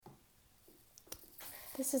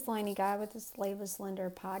This is Lainey Guy with the Slave is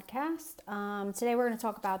Slender podcast. Today we're going to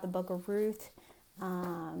talk about the book of Ruth.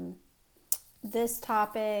 This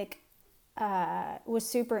topic was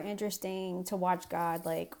super interesting to watch God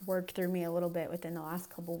work through me a little bit within the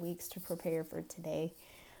last couple weeks to prepare for today.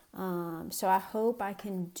 So I hope I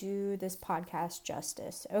can do this podcast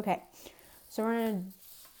justice. Okay, so we're going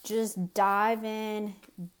to just dive in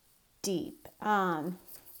deep.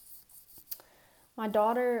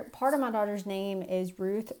 Part of my daughter's name is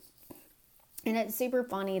Ruth, and it's super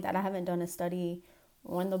funny that I haven't done a study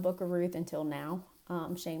on the book of Ruth until now,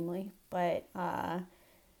 shamefully, but I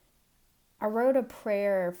wrote a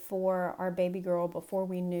prayer for our baby girl before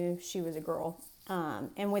we knew she was a girl,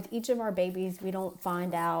 and with each of our babies, we don't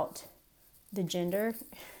find out the gender,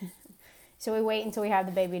 so we wait until we have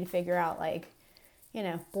the baby to figure out,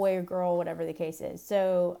 boy or girl, whatever the case is,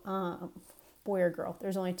 so, boy or girl.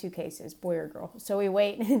 There's only two cases, boy or girl. So we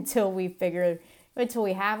wait until we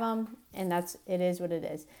have them, and it is what it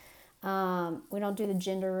is. We don't do the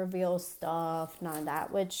gender reveal stuff, none of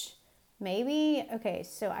that, which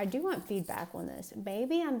so I do want feedback on this.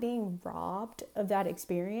 Maybe I'm being robbed of that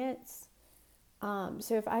experience.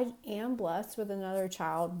 So if I am blessed with another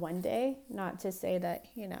child one day, not to say that,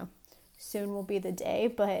 soon will be the day,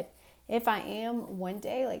 but if I am one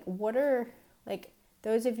day, what are,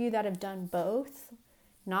 those of you that have done both,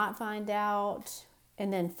 not find out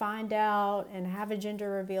and then find out and have a gender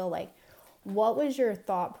reveal, what was your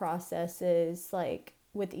thought processes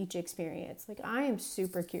with each experience? I am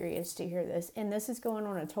super curious to hear this, and this is going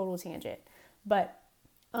on a total tangent, but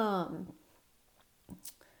so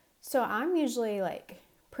I'm usually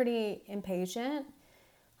pretty impatient.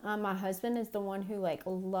 My husband is the one who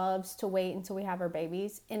loves to wait until we have our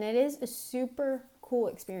babies, and it is a super cool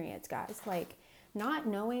experience, guys. Not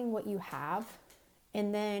knowing what you have,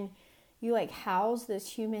 and then you house this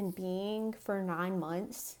human being for 9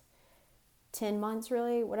 months, 10 months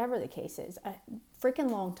really, whatever the case is, a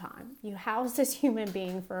freaking long time. You house this human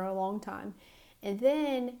being for a long time, and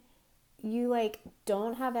then you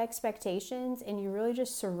don't have expectations, and you really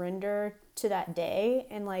just surrender to that day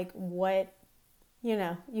and what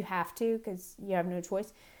you have to, because you have no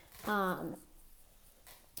choice,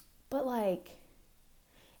 but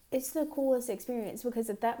it's the coolest experience, because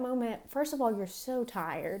at that moment, first of all, you're so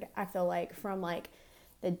tired, I feel from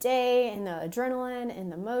the day and the adrenaline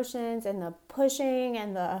and the emotions and the pushing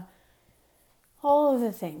and all of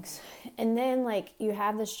the things. And then you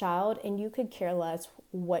have this child, and you could care less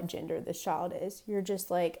what gender this child is. You're just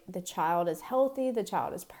the child is healthy, the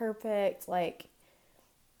child is perfect,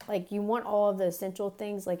 you want all of the essential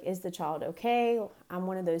things, is the child okay? I'm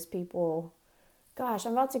one of those people. Gosh,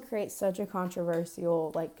 I'm about to create such a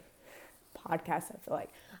controversial, podcast, I feel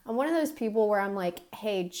I'm one of those people where I'm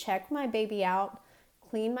hey, check my baby out,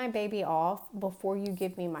 clean my baby off before you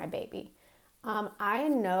give me my baby. I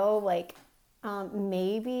know,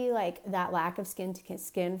 maybe, that lack of skin to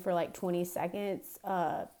skin for, 20 seconds,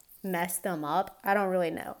 messed them up. I don't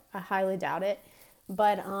really know. I highly doubt it.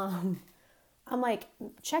 But, I'm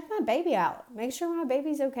check my baby out. Make sure my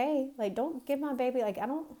baby's okay. Don't give my baby, I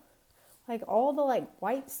don't... all the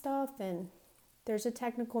white stuff, and there's a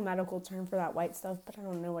technical medical term for that white stuff, but I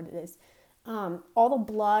don't know what it is. All the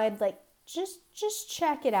blood, just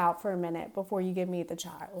check it out for a minute before you give me the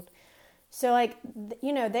child. So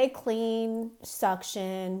they clean,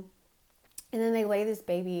 suction, and then they lay this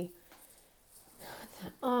baby.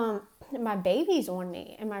 My baby's on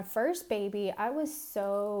me, and my first baby, I was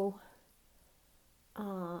so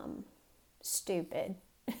stupid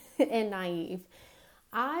and naive.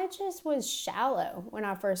 I just was shallow when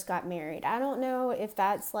I first got married. I don't know if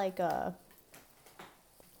that's a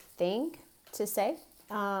thing to say.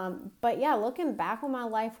 But yeah, looking back on my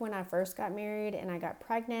life when I first got married and I got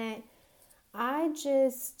pregnant, I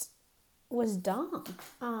just was dumb.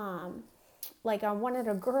 I wanted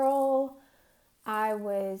a girl. I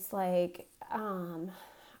was I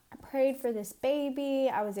prayed for this baby.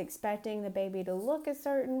 I was expecting the baby to look a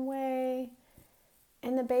certain way.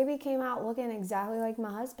 And the baby came out looking exactly like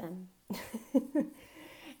my husband.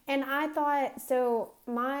 And I thought, so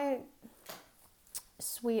my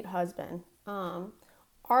sweet husband,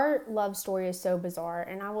 our love story is so bizarre.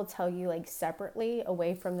 And I will tell you separately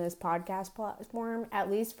away from this podcast platform, at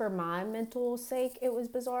least for my mental sake, it was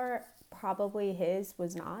bizarre. Probably his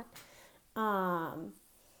was not.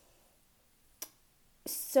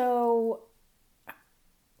 So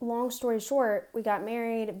long story short, we got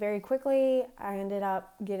married very quickly. I ended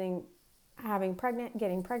up getting pregnant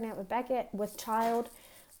with Beckett, with child,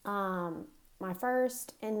 my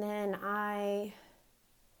first, and then I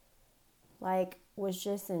was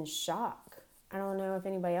just in shock. I don't know if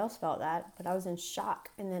anybody else felt that, but I was in shock.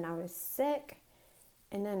 And then I was sick.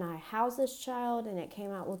 And then I housed this child, and it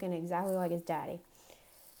came out looking exactly like his daddy.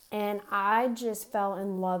 And I just fell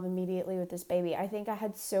in love immediately with this baby. I think I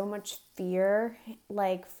had so much fear,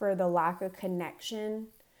 like, for the lack of connection,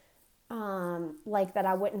 like that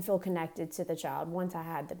I wouldn't feel connected to the child once I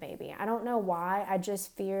had the baby. I don't know why. I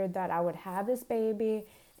just feared that I would have this baby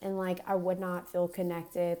and, like, I would not feel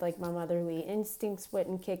connected. Like, my motherly instincts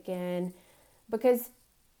wouldn't kick in, because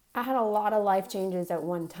I had a lot of life changes at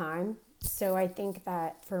one time. So I think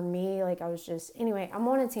that for me, like, I was just, anyway, I'm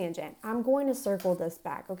on a tangent. I'm going to circle this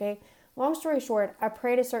back, okay? Long story short, I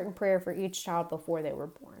prayed a certain prayer for each child before they were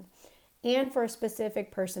born and for a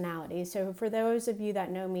specific personality. So for those of you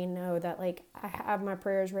that know me know that, like, I have my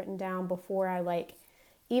prayers written down before I, like,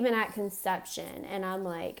 even at conception. And I'm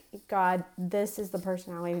like, God, this is the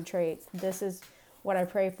personality traits. This is what I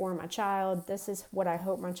pray for my child. This is what I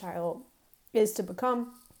hope my child is to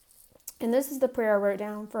become. And this is the prayer I wrote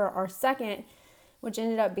down for our second, which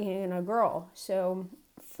ended up being a girl. So,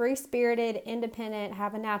 free-spirited, independent,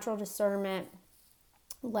 have a natural discernment,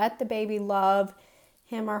 let the baby love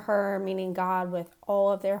him or her, meaning God, with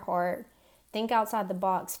all of their heart, think outside the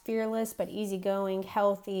box, fearless but easygoing,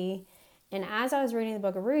 healthy. And as I was reading the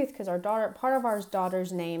book of Ruth, because our daughter, part of our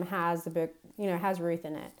daughter's name has the book, has Ruth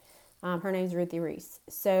in it. Her name's Ruthie Reese.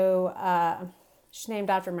 So, she's named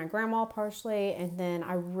after my grandma partially, and then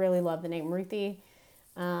I really love the name Ruthie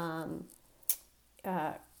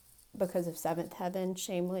because of Seventh Heaven,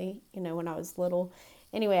 Shamely, when I was little.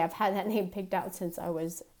 Anyway, I've had that name picked out since I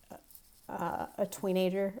was a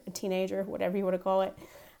teenager, whatever you want to call it.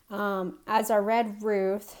 As I read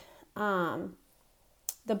Ruth,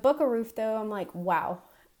 the book of Ruth, though, I'm like, wow,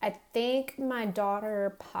 I think my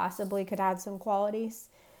daughter possibly could add some qualities.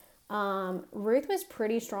 Ruth was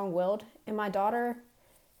pretty strong-willed, and my daughter,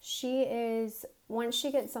 she is, once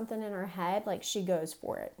she gets something in her head, like, she goes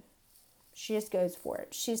for it. She just goes for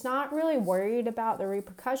it. She's not really worried about the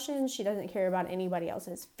repercussions. She doesn't care about anybody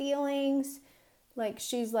else's feelings. Like,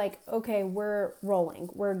 she's like, okay, we're rolling.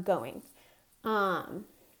 We're going.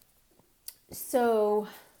 So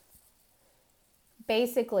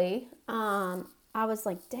basically, I was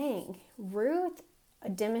like, dang, Ruth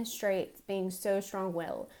demonstrates being so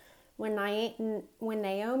strong-willed. When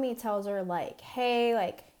Naomi tells her, like, hey,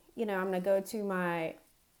 like, I'm going to go to my,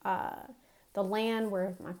 the land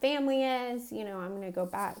where my family is, I'm going to go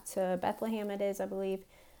back to Bethlehem it is, I believe.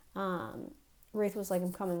 Ruth was like,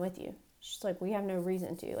 I'm coming with you. She's like, we have no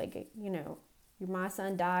reason to, like, my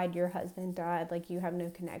son died, your husband died, like, you have no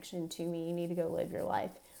connection to me. You need to go live your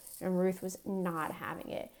life. And Ruth was not having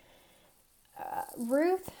it.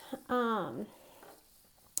 Ruth,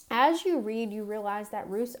 as you read, you realize that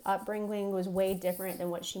Ruth's upbringing was way different than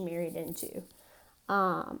what she married into.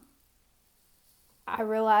 I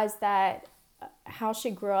realized that how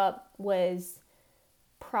she grew up was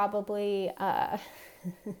probably,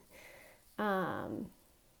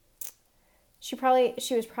 she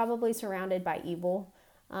was probably surrounded by evil.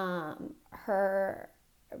 Her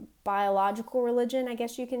biological religion, I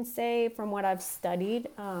guess you can say, from what I've studied,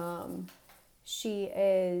 she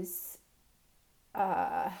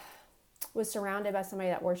was surrounded by somebody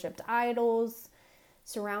that worshipped idols,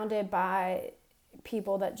 surrounded by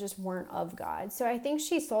people that just weren't of God. So I think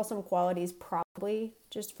she saw some qualities, probably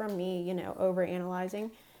just from me,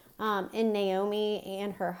 overanalyzing, in Naomi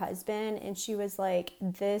and her husband. And she was like,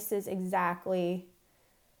 this is exactly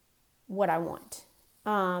what I want.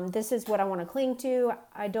 This is what I want to cling to.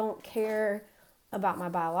 I don't care about my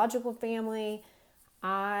biological family.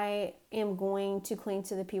 I am going to cling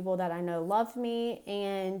to the people that I know love me,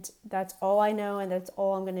 and that's all I know, and that's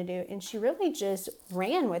all I'm going to do. And she really just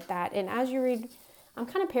ran with that. And as you read, I'm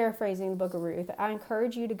kind of paraphrasing the book of Ruth. I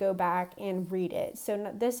encourage you to go back and read it.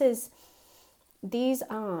 So these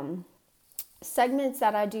segments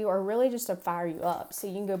that I do are really just to fire you up so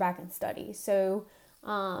you can go back and study. So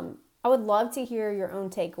I would love to hear your own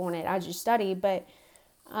take on it as you study, but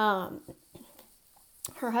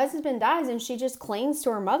her husband dies and she just clings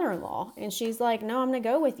to her mother-in-law, and she's like, no, I'm going to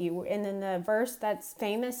go with you. And then the verse that's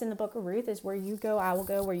famous in the book of Ruth is, where you go, I will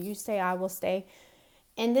go. Where you stay, I will stay.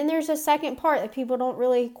 And then there's a second part that people don't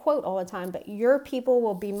really quote all the time, but your people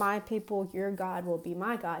will be my people. Your God will be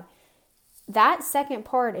my God. That second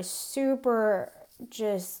part is super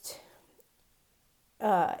just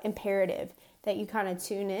imperative that you kind of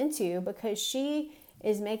tune into, because she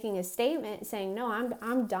is making a statement saying, no,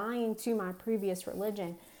 I'm dying to my previous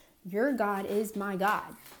religion. Your God is my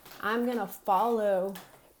God. I'm going to follow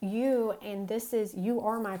you, and you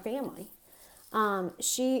are my family.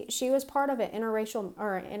 She was part of an interracial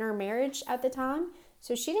or intermarriage at the time.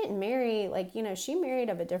 So she didn't marry, like, she married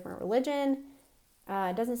of a different religion.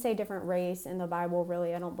 It doesn't say different race in the Bible,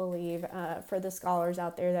 really, I don't believe. For the scholars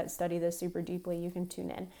out there that study this super deeply, you can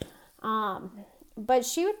tune in. But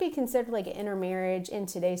she would be considered like an intermarriage in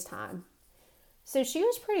today's time. So she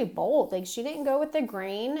was pretty bold. Like, she didn't go with the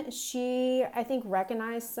grain. She, I think,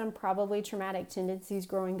 recognized some probably traumatic tendencies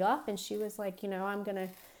growing up, and she was like, I'm gonna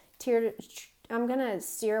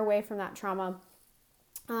steer away from that trauma.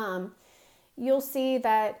 You'll see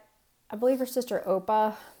that I believe her sister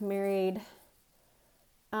Opa married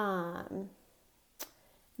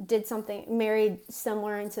married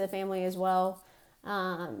similar into the family as well.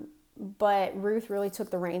 But Ruth really took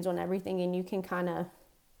the reins on everything, and you can kind of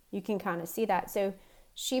see that. So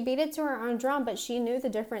she beat it to her own drum, but she knew the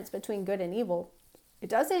difference between good and evil.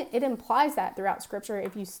 It implies that throughout scripture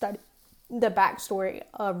if you study the backstory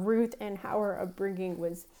of Ruth and how her upbringing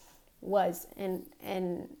was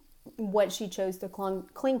and what she chose to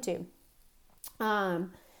cling to.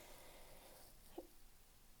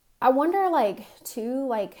 I wonder, it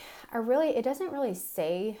doesn't really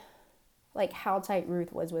say, how tight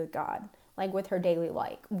Ruth was with God, with her daily,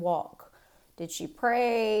 walk. Did she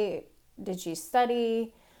pray? Did she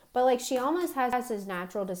study? But, she almost has this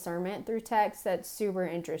natural discernment through text that's super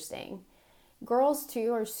interesting. Girls,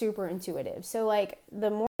 too, are super intuitive. So,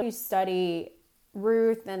 the more you study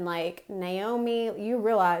Ruth and, Naomi, you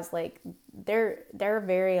realize, they're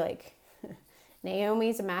very,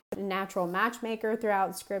 Naomi's a natural matchmaker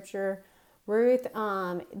throughout scripture. Ruth,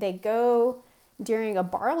 they go during a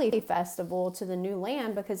barley festival to the new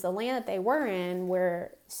land because the land that they were in,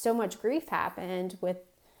 where so much grief happened with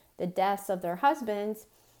the deaths of their husbands,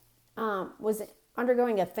 was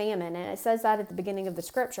undergoing a famine. And it says that at the beginning of the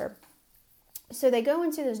scripture. So they go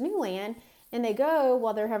into this new land, and they go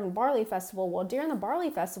while they're having barley festival. Well, during the barley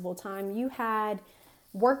festival time, you had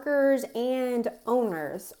workers and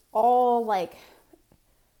owners all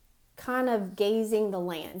kind of gazing the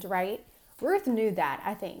land, right? Ruth knew that,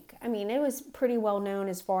 I think. I mean, it was pretty well known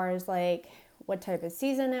as far as what type of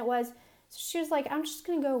season it was. So she was like, I'm just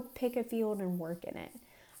going to go pick a field and work in it.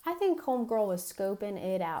 I think homegirl was scoping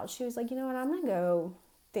it out. She was like, you know what, I'm going to go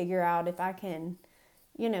figure out if I can,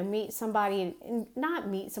 meet somebody, not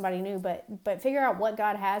meet somebody new, but figure out what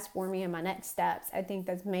God has for me in my next steps. I think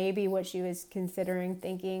that's maybe what she was considering,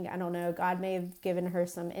 thinking. I don't know. God may have given her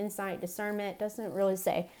some insight, discernment. Doesn't really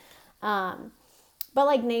say.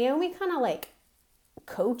 But Naomi kind of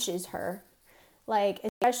coaches her,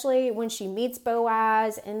 especially when she meets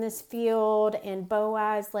Boaz in this field, and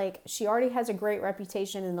Boaz, she already has a great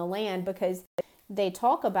reputation in the land because they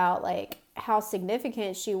talk about how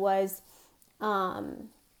significant she was.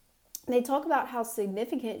 They talk about how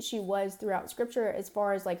significant she was throughout scripture as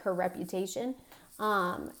far as her reputation.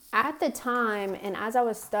 At the time, and as I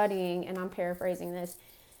was studying, and I'm paraphrasing this,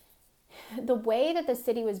 the way that the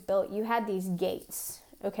city was built, you had these gates,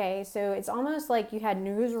 okay? So it's almost like you had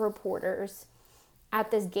news reporters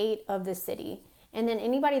at this gate of the city. And then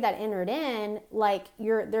anybody that entered in,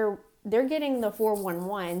 they're getting the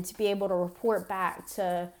 411 to be able to report back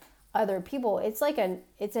to other people. It's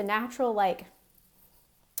a natural,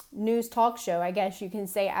 news talk show, I guess you can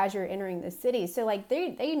say, as you're entering the city. So,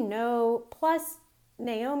 they know, plus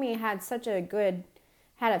Naomi had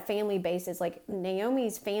had a family basis.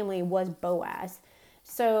 Naomi's family was Boaz.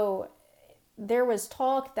 So there was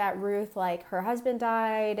talk that Ruth, her husband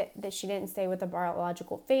died, that she didn't stay with a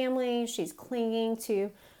biological family. She's clinging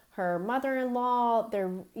to her mother-in-law.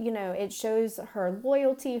 It shows her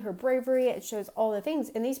loyalty, her bravery. It shows all the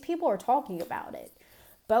things. And these people are talking about it.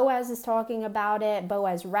 Boaz is talking about it.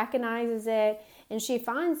 Boaz recognizes it. And he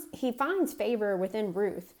finds favor within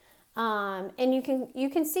Ruth. And you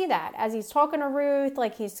can see that as he's talking to Ruth,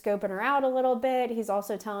 he's scoping her out a little bit. He's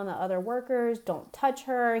also telling the other workers, don't touch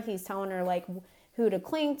her. He's telling her who to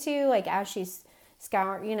cling to, as she's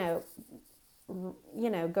going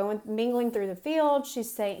mingling through the field.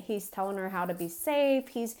 He's telling her how to be safe.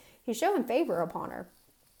 He's showing favor upon her.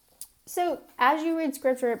 So as you read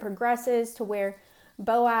scripture, it progresses to where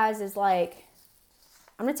Boaz is I'm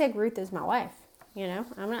going to take Ruth as my wife. I'm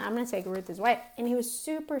gonna take Ruth as wife. And he was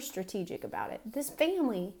super strategic about it. This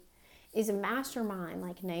family is a mastermind.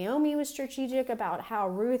 Naomi was strategic about how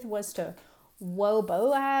Ruth was to woe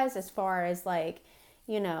Boaz as far as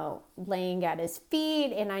laying at his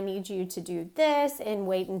feet, and I need you to do this and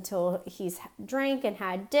wait until he's drank and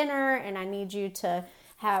had dinner, and I need you to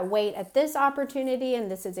wait at this opportunity,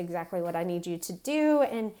 and this is exactly what I need you to do.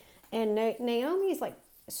 And Naomi's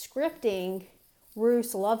scripting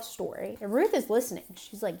Ruth's love story, and Ruth is listening.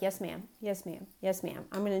 She's like, yes ma'am, yes ma'am, yes ma'am,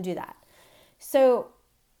 I'm gonna do that. So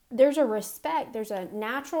there's a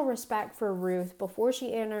natural respect for Ruth before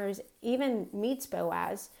she even meets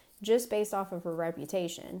Boaz, just based off of her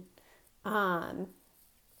reputation. So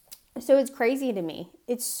it's crazy to me.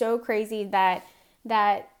 It's so crazy that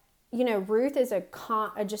Ruth is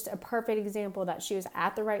just a perfect example that she was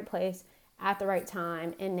at the right place at the right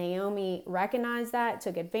time, and Naomi recognized that,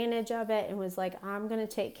 took advantage of it, and was like, I'm going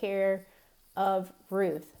to take care of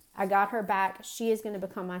Ruth. I got her back. She is going to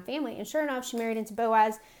become my family. And sure enough, she married into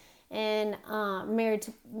Boaz, and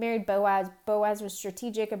married Boaz. Boaz was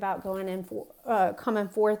strategic about coming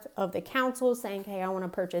forth of the council, saying, hey, I want to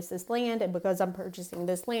purchase this land, and because I'm purchasing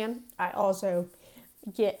this land, I also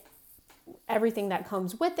get everything that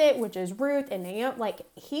comes with it, which is Ruth and Naomi. Like,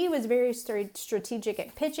 he was very strategic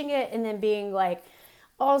at pitching it, and then being like,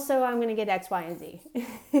 also, I'm going to get X, Y, and Z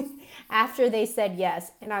after they said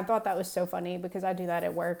yes. And I thought that was so funny, because I do that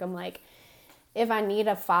at work. I'm like, if I need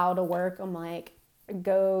a file to work, I'm like,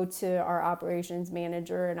 go to our operations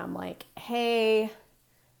manager, and I'm like, hey,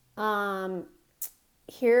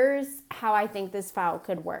 here's how I think this file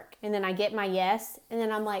could work. And then I get my yes, and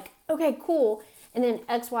then I'm like, okay, cool. And then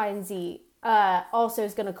X, Y, and Z also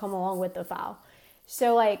is going to come along with the file.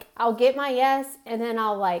 So, like, I'll get my yes, and then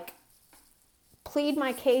I'll, like, plead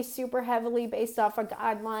my case super heavily based off of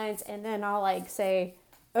guidelines, and then I'll, like, say,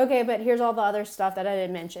 okay, but here's all the other stuff that I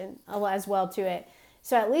didn't mention as well to it.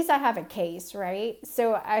 So at least I have a case, right?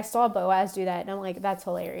 So I saw Boaz do that, and I'm like, that's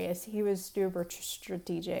hilarious. He was super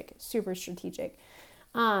strategic.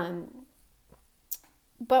 But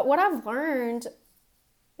what I've learned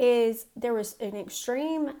is there was an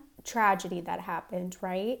extreme tragedy that happened,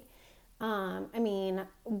 right? I mean,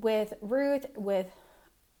 with Ruth, with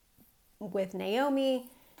Naomi,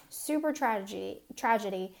 super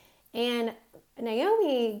tragedy. And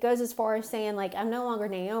Naomi goes as far as saying, like, I'm no longer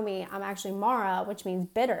Naomi, I'm actually Mara, which means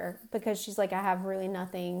bitter, because she's like, I have really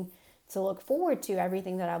nothing to look forward to.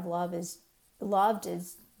 Everything that I've loved is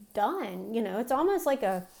done. You know, it's almost like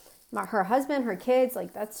her husband, her kids,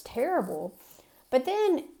 like, that's terrible. But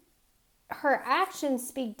then her actions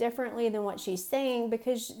speak differently than what she's saying,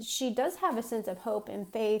 because she does have a sense of hope and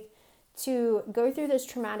faith to go through this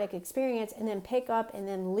traumatic experience and then pick up and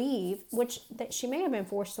then leave, which that she may have been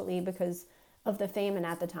forced to leave because of the famine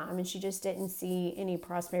at the time, and she just didn't see any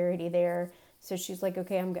prosperity there. So she's like,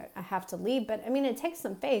 okay, I have to leave. But I mean, it takes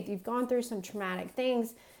some faith. You've gone through some traumatic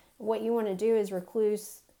things. What you want to do is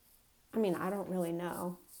recluse. I mean, I don't really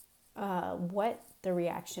know what the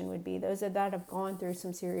reaction would be. Those that have gone through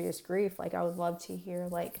some serious grief, like, I would love to hear,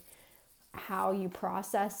 like, how you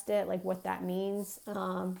processed it, like, what that means.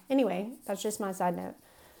 Anyway, that's just my side note.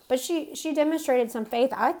 But she demonstrated some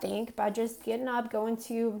faith, I think, by just getting up, going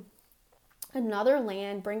to another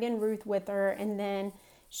land, bringing Ruth with her, and then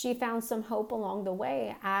she found some hope along the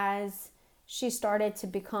way as she started to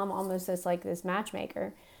become almost as like this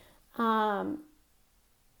matchmaker.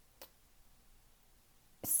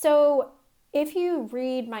 So if you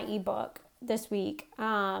read my ebook this week,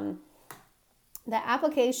 the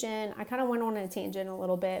application, I kind of went on a tangent a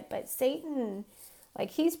little bit, but Satan,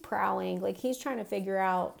 like, he's prowling, like, he's trying to figure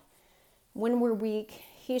out when we're weak.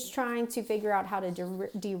 He's trying to figure out how to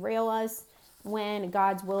derail us when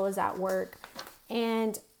God's will is at work.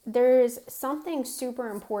 And there's something super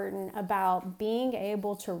important about being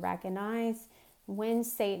able to recognize when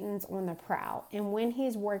Satan's on the prowl and when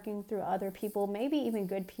he's working through other people, maybe even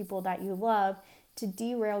good people that you love, to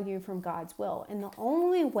derail you from God's will. And the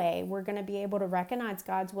only way we're going to be able to recognize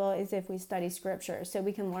God's will is if we study scripture, so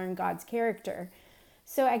we can learn God's character.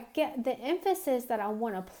 So I get the emphasis that I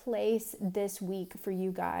want to place this week for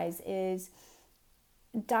you guys is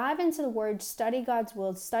dive into the word, study God's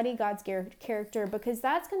will, study God's character, because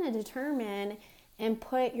that's going to determine and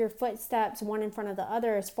put your footsteps one in front of the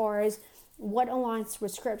other as far as what aligns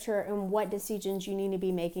with scripture and what decisions you need to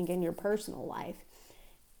be making in your personal life.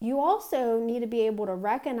 You also need to be able to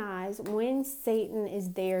recognize when Satan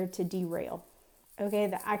is there to derail.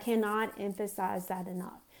 Okay, I cannot emphasize that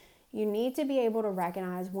enough. You need to be able to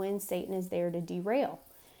recognize when Satan is there to derail.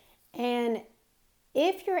 And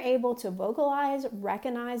if you're able to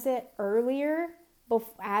recognize it earlier,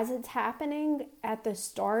 as it's happening at the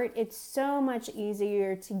start, it's so much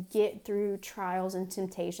easier to get through trials and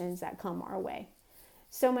temptations that come our way.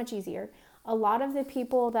 So much easier. A lot of the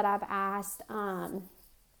people that I've asked,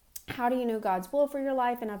 how do you know God's will for your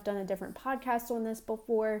life? And I've done a different podcast on this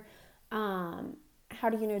before. How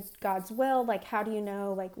do you know God's will? Like, how do you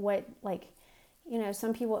know, like, what, like, you know,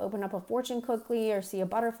 some people open up a fortune cookie or see a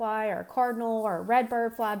butterfly or a cardinal or a red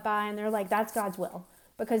bird fly by, and they're like, that's God's will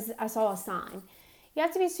because I saw a sign. You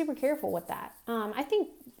have to be super careful with that. I think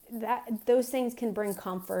those things can bring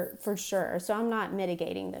comfort for sure. So I'm not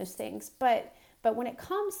mitigating those things. But when it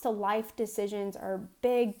comes to life decisions or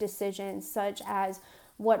big decisions such as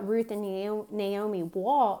what Ruth and Naomi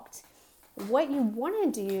walked, what you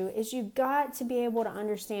want to do is you've got to be able to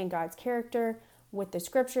understand God's character, what the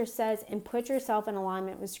scripture says, and put yourself in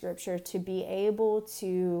alignment with scripture to be able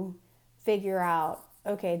to figure out,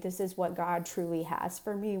 okay, this is what God truly has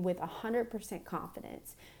for me with 100%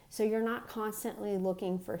 confidence. So you're not constantly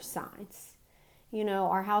looking for signs. You know,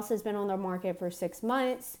 our house has been on the market for 6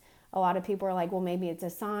 months. A lot of people are like, well, maybe it's a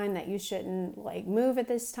sign that you shouldn't like move at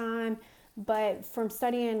this time. But from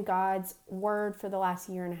studying God's word for the last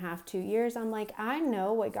 1.5 to 2 years, I'm like, I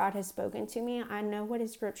know what God has spoken to me. I know what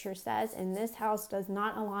his scripture says, and this house does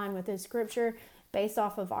not align with his scripture based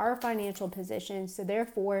off of our financial position. So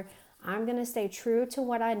therefore, I'm going to stay true to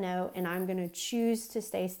what I know, and I'm going to choose to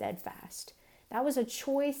stay steadfast. That was a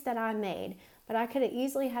choice that I made, but I could have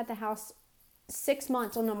easily had the house 6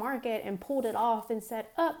 months on the market and pulled it off and said,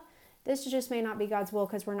 oh, this just may not be God's will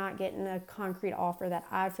because we're not getting a concrete offer that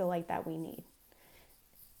I feel like that we need.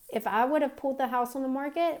 If I would have pulled the house on the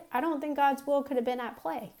market, I don't think God's will could have been at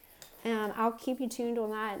play. And I'll keep you tuned on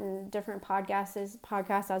that in different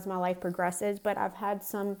podcasts as my life progresses. But I've had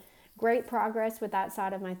some great progress with that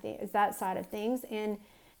side of things, and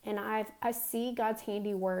I see God's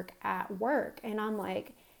handiwork at work, and I'm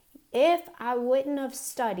like, if I wouldn't have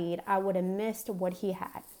studied, I would have missed what he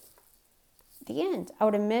had. The end. I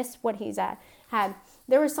would have missed what he's had.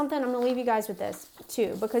 There was something, I'm going to leave you guys with this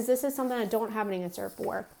too, because this is something I don't have an answer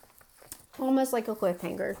for. Almost like a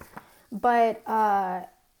cliffhanger. But I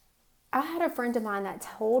had a friend of mine that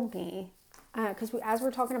told me, because as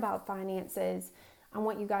we're talking about finances, I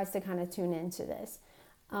want you guys to kind of tune into this.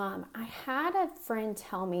 I had a friend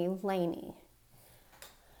tell me, Lainey,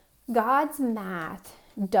 God's math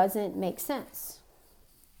doesn't make sense.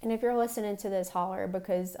 And if you're listening to this, holler,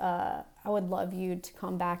 because I would love you to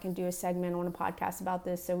come back and do a segment on a podcast about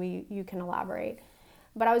this so you can elaborate.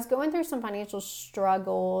 But I was going through some financial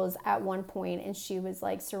struggles at one point, and she was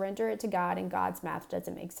like, surrender it to God, and God's math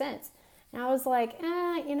doesn't make sense. And I was like,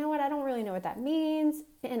 you know what? I don't really know what that means.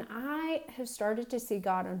 And I have started to see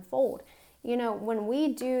God unfold. You know, when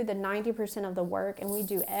we do the 90% of the work and we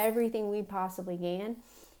do everything we possibly can,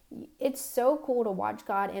 it's so cool to watch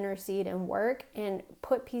God intercede and work and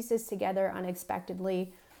put pieces together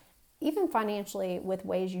unexpectedly, even financially, with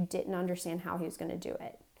ways you didn't understand how he was going to do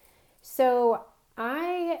it. So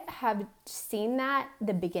I have seen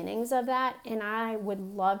the beginnings of that, and I would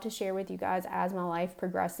love to share with you guys as my life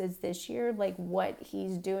progresses this year, like what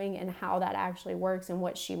he's doing and how that actually works and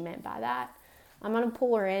what she meant by that. I'm going to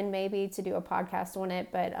pull her in maybe to do a podcast on it,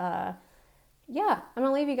 but yeah, I'm going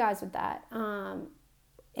to leave you guys with that.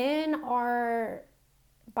 In our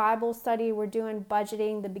Bible study, we're doing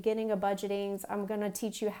budgeting, the beginning of budgetings. I'm going to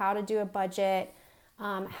teach you how to do a budget,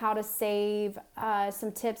 how to save,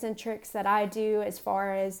 some tips and tricks that I do as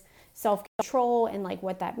far as self-control and like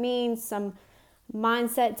what that means, some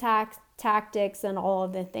mindset tactics and all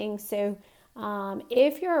of the things. So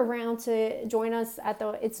if you're around to join us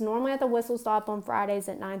it's normally at the Whistle Stop on Fridays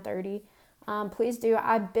at 9:30. Please do.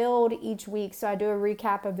 I build each week, so I do a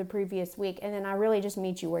recap of the previous week, and then I really just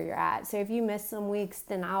meet you where you're at. So if you miss some weeks,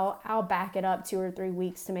 then I'll back it up 2 or 3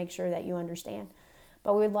 weeks to make sure that you understand.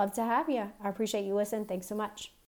 But we'd love to have you. I appreciate you listening. Thanks so much.